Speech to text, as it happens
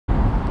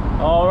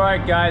All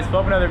right, guys,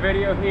 welcome to another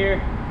video here.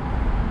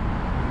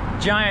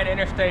 Giant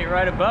interstate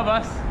right above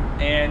us,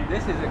 and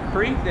this is a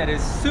creek that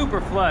is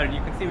super flooded.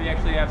 You can see we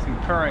actually have some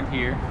current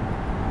here.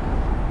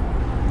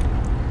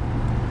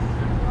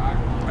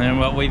 And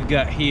what we've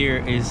got here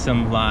is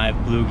some live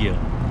bluegill.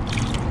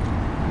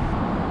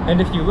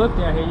 And if you look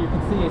down here, you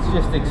can see it's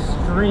just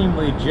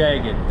extremely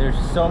jagged. There's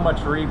so much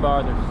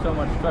rebar, there's so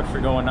much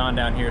structure going on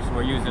down here, so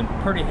we're using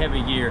pretty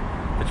heavy gear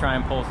to try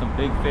and pull some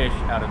big fish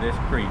out of this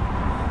creek.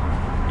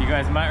 You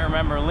guys might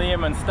remember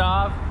Liam and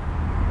Stav.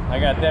 I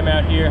got them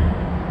out here.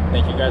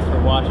 Thank you guys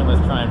for watching.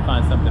 Let's try and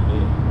find something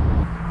big.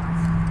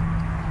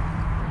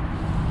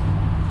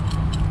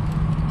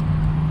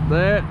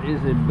 That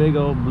is a big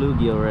old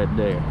bluegill right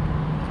there.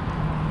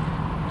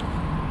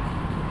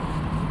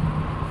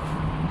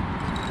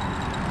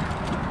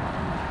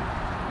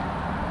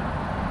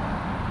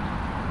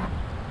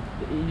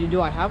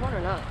 Do I have one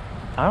or not?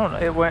 I don't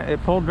know.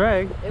 It pulled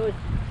drag. It was.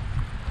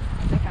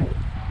 I think I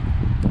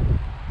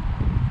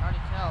already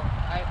tell.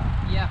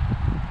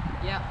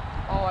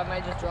 Yeah. Oh, I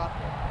might just drop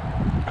it.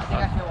 I think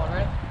I feel one,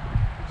 right?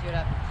 Let's see what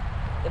happens.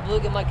 The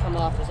bluegill might come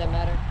off. Does that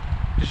matter?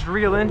 Just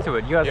reel into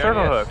it. You got a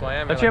circle hook.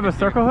 Don't you have a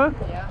circle hook?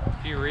 Yeah.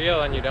 If you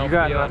reel and you don't feel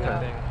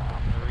anything,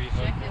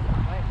 Check it.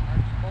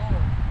 Oh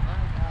my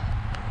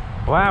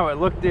God. Wow,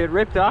 it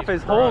ripped off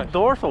his whole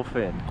dorsal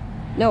fin.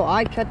 No,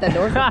 I cut that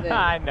dorsal fin.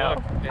 I know.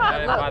 Look, it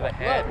had it by the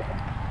head. Look.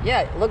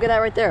 Yeah, look at that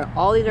right there.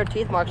 All these are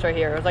teeth marks right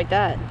here. It was like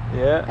that.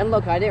 Yeah. And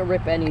look, I didn't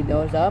rip any of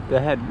those up.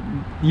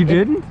 You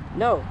didn't?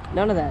 No,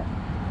 none of that.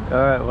 All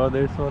right, well,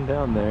 there's one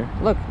down there.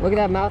 Look at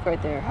that mouth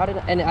right there.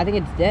 And I think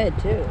it's dead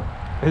too.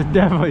 It's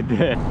definitely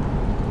dead.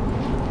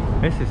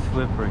 This is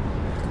slippery.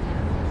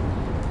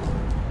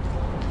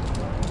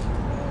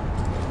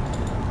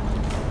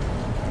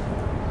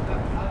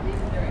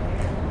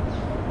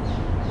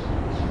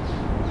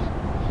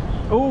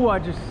 Oh,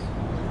 What?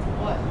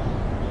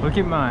 look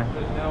at mine.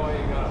 There's no way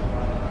you got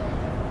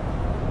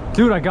it.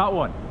 Dude, I got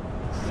one.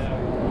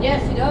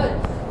 Yes, he does.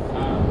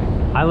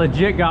 I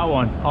legit got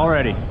one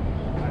already.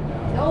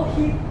 No,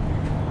 he.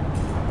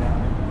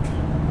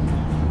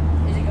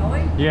 Is it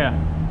going? Yeah.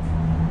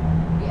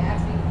 He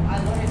actually, I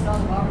literally saw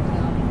the bobber come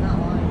out. He's not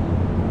lying.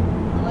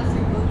 Unless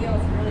your bluegill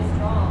is really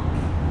strong.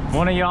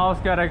 One of y'all's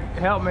got to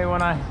help me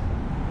when I...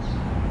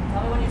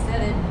 Tell me when you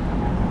said it.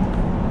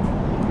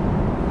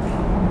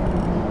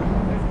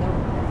 There's no.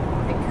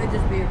 It could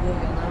just be your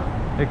bluegill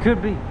now. It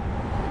could be.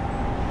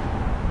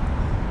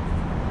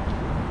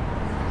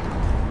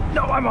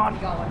 No, I'm on.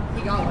 He got one.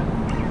 He got one.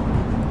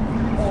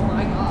 Oh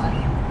my God.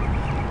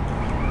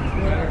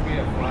 Better be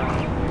a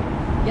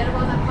flat. Get him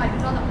on that pipe.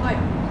 He's on the pipe.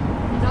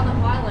 He's on the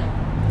piling.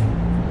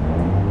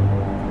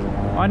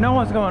 I know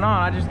what's going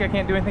on. I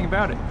can't do anything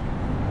about it.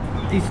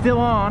 He's still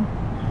on.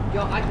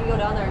 Yo, I can go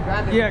down there and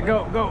grab it. Yeah,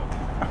 go.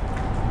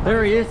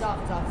 There he is. It's off.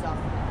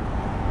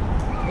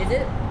 Is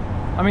it?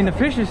 I mean, the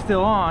fish is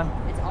still on.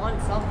 It's on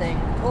something.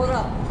 Pull it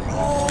up.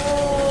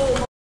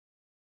 Oh!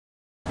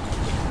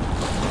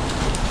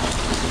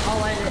 I'll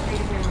land it.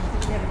 Take it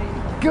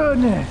here.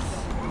 Goodness.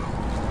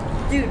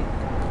 Dude,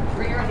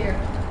 right here.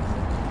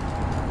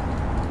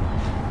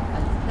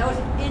 That was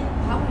in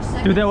how many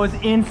seconds? Dude, that was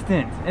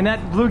instant. And that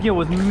bluegill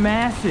was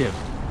massive.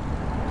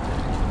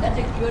 That's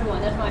a good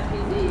one. That's my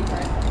PB.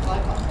 Right? I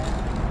caught that.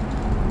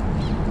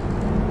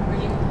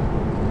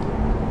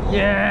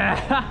 Yeah.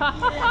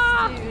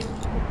 Yes, dude.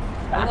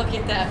 Look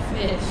at that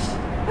fish.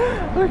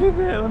 Look at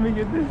that. Let me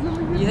get this.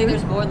 You think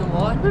there's more in the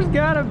water? There's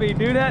gotta be,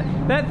 dude.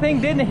 That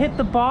thing didn't hit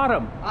the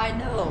bottom. I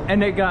know.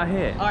 And it got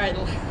hit. All right.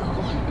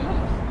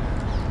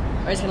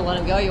 Are you just gonna let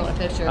him go? You want a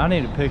picture? I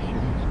need a picture.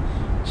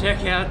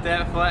 Check out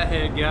that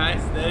flathead,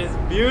 guys. That is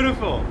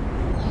beautiful.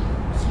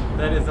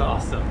 That is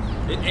awesome.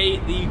 It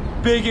ate the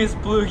biggest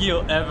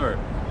bluegill ever.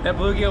 That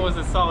bluegill was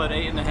a solid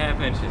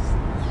 8.5 inches.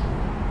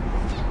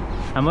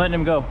 I'm letting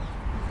him go.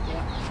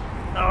 Yeah.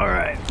 All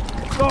right.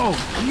 Oh,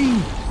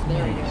 geez.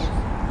 There he goes.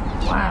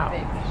 Wow.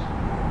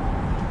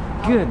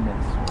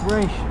 Goodness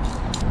gracious.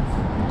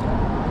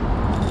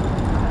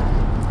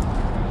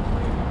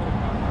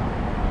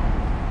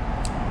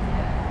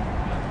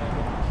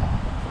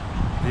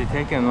 Did he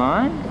take in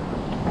line?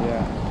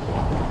 Yeah.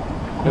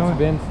 It's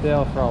been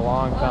still for a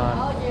long time.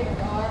 Alligator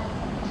gar.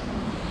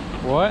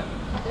 What?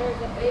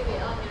 There's a baby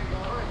alligator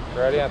gar.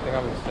 Ready? I think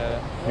I'm gonna set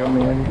it. You want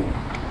me in?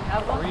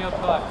 Have one? Reel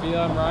till I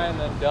feel him right, and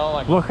then don't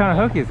like. What kind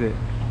of hook is it?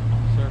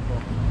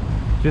 Circle.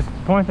 Just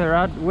point the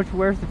rod.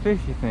 Where's the fish,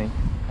 you think?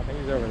 I think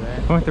he's over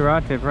there. Point the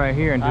rod tip right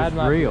here and I just had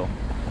my- reel.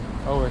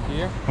 Over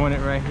here. Point it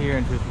right here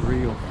and just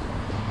reel.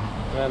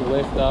 And then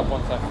lift up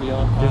once I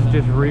feel him.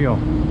 Just reel.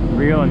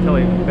 Reel until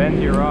he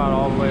bends your rod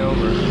all the way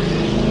over.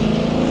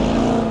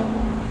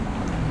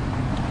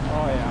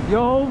 Oh yeah.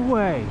 Yo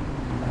way.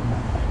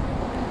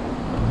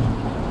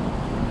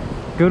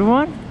 Good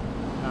one?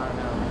 I don't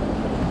know.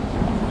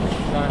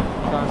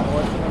 Trying to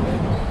force it a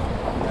bit.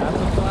 That's a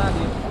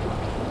flatty.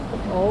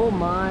 Oh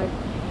my.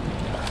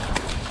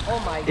 Oh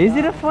my God. Is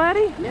it a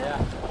flatty?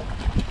 Yeah.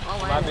 I'll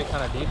Might land be it.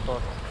 kind of deep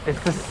for. It's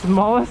the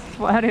smallest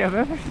flatty I've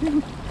ever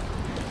seen.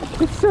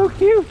 It's so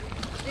cute.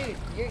 Dude,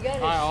 you're good.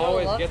 I So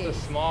always lucky. get the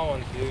small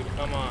ones, dude.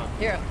 Come on.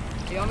 Here,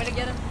 do you want me to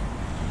get him?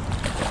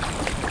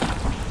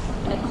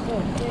 That's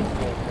so sick.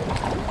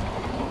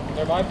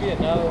 There might be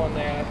another one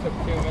there. That took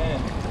 2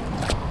 minutes.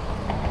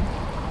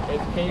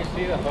 Can you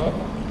see the hook?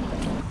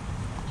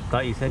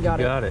 Thought you said you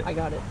got it. I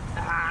got it.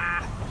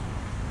 Ah.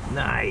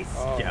 Nice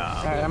job.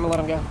 All right, I'm gonna let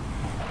him go.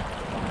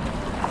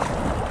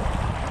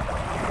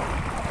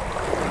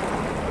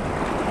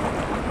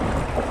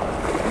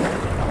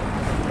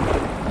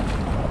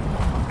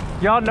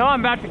 Y'all know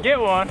I'm about to get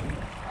one.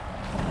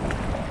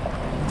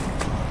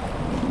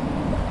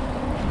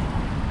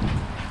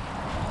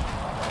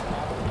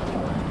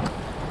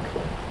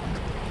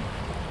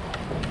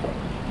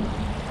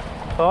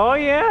 Oh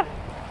yeah.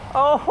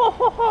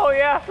 Oh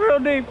yeah, real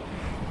deep.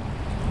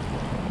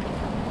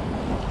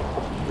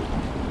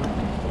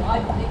 I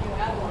didn't think you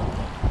had one.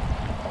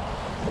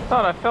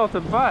 Thought I felt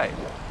a bite. You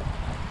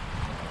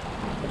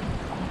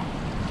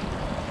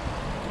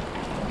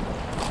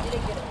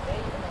didn't get a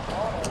bait in the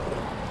water.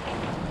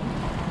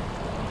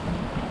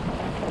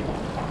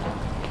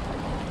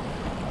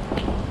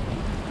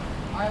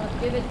 Alright, let's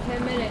give it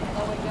 10 minutes and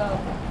then we go.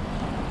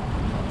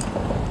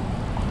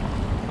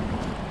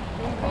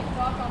 Can you big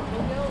talk on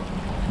bluegill?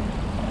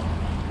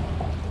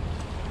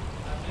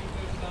 I think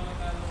there's some of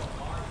that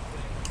little orange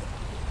thing.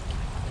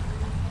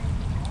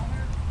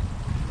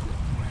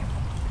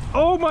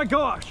 Oh my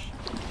gosh.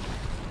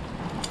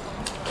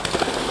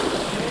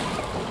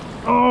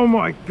 Oh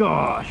my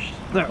gosh.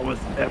 That was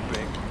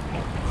epic.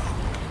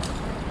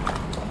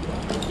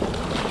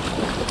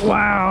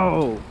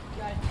 Wow.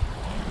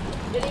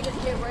 Did he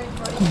just get right in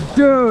front of you?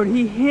 Dude,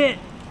 he hit.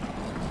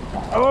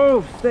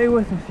 Oh, stay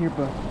with us here,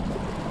 bud.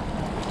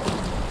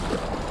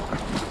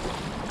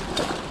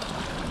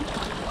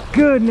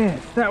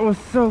 Goodness, that was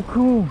so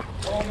cool.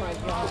 Oh my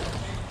god.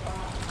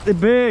 They're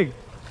big.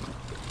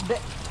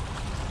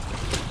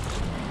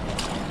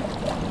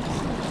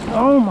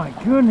 Oh my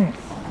goodness.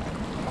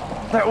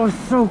 That was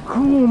so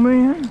cool,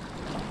 man.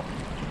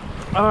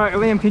 All right,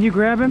 Liam, can you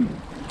grab him?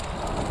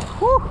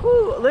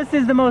 Woohoo! This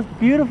is the most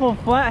beautiful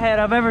flathead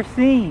I've ever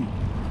seen.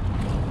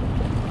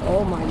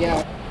 Oh my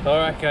god. All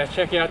right, guys,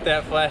 check out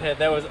that flathead.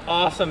 That was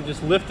awesome.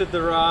 Just lifted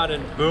the rod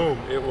and boom,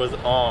 it was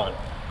on.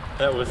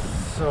 That was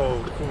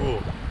so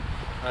cool.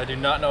 I do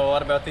not know a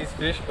lot about these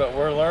fish, but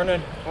we're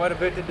learning quite a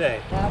bit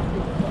today.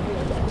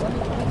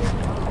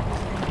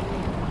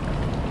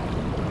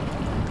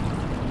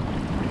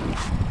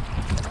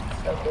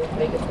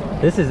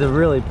 This is a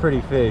really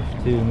pretty fish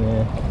too,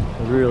 man.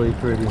 Really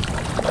pretty. Look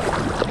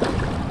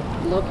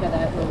at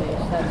that release.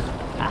 That's...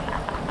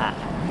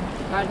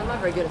 Guys, I'm not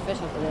very good at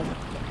fishing for this.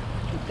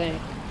 You think? I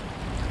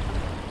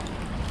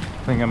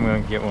think I'm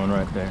gonna get one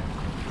right there.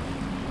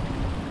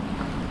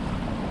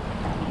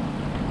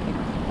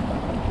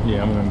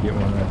 Yeah, I'm gonna get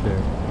one right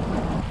there.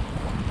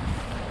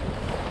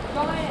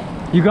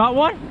 Giant! You got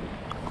one?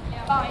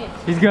 Yeah, giant.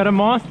 He's got a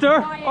monster?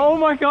 Giant. Oh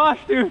my gosh,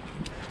 dude.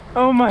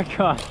 Oh my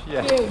gosh,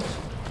 yeah. Huge.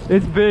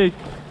 It's big.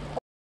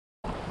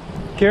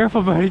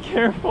 Careful, buddy,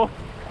 careful.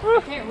 I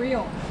can't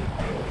reel.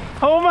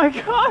 Oh my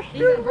gosh,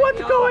 He's gonna dude, break what's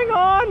me off. going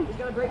on? He's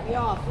gonna break me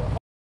off.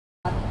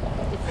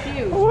 It's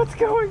huge. What's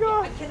going I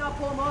on? cannot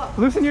pull him up.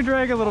 Loosen your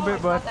drag a little bit,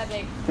 It's bud. not that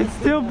big. It's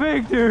still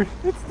big, dude.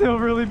 It's still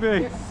really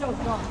big. You're so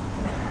dumb.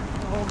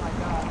 Oh my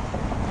god.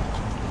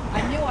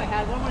 I knew I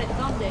had one when I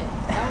thumbed it.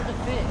 That was a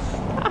fish.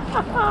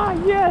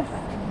 Yes.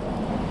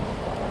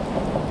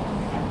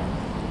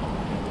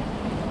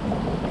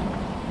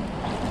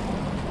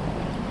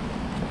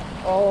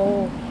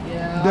 Oh,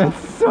 yeah.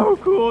 That's so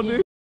cool,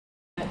 dude.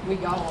 We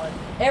got one.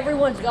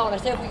 Everyone's gone. I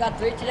said if we got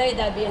 3 today,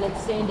 that'd be an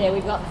insane day.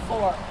 We've got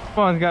 4.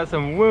 One's got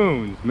some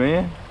wounds,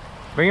 man.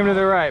 Bring him to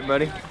the right,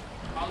 buddy. I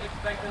was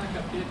expecting like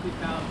a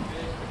 50-pound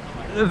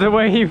fish. The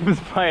way he was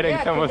fighting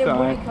Yeah, some but was they on.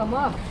 wouldn't come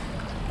up.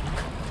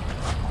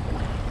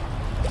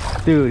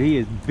 Dude, he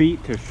is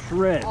beat to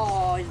shreds.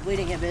 Oh, he's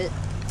bleeding a bit.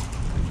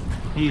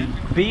 He's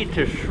beat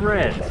to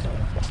shreds.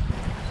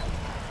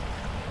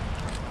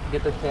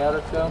 Get the tail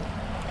or so.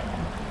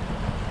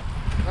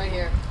 Right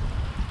here.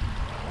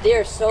 They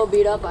are so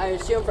beat up. I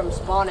assume from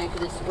spawning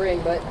because it's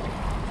spring, but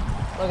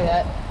look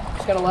at that.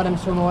 Just gotta let him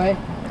swim away.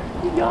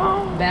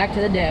 Back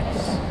to the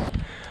depths.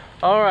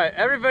 All right,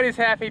 everybody's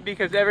happy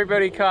because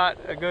everybody caught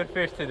a good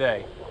fish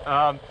today.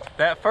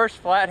 That first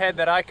flathead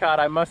that I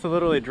caught, I must have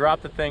literally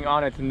dropped the thing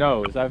on its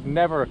nose. I've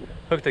never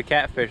hooked a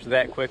catfish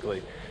that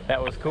quickly.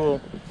 That was cool.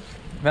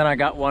 Then I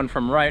got one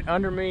from right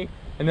under me.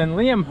 And then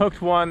Liam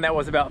hooked one that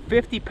was about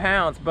 50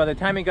 pounds. By the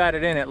time he got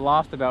it in, it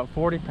lost about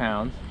 40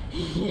 pounds.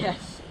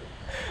 Yes.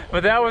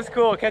 But that was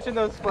cool. Catching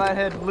those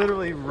flathead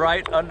literally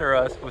right under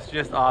us was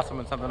just awesome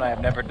and something I have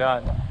never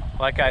done.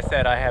 Like I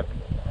said, I have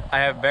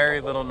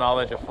very little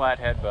knowledge of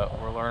flathead, but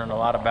we're learning a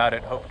lot about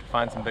it. Hope to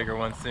find some bigger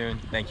ones soon.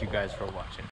 Thank you guys for watching.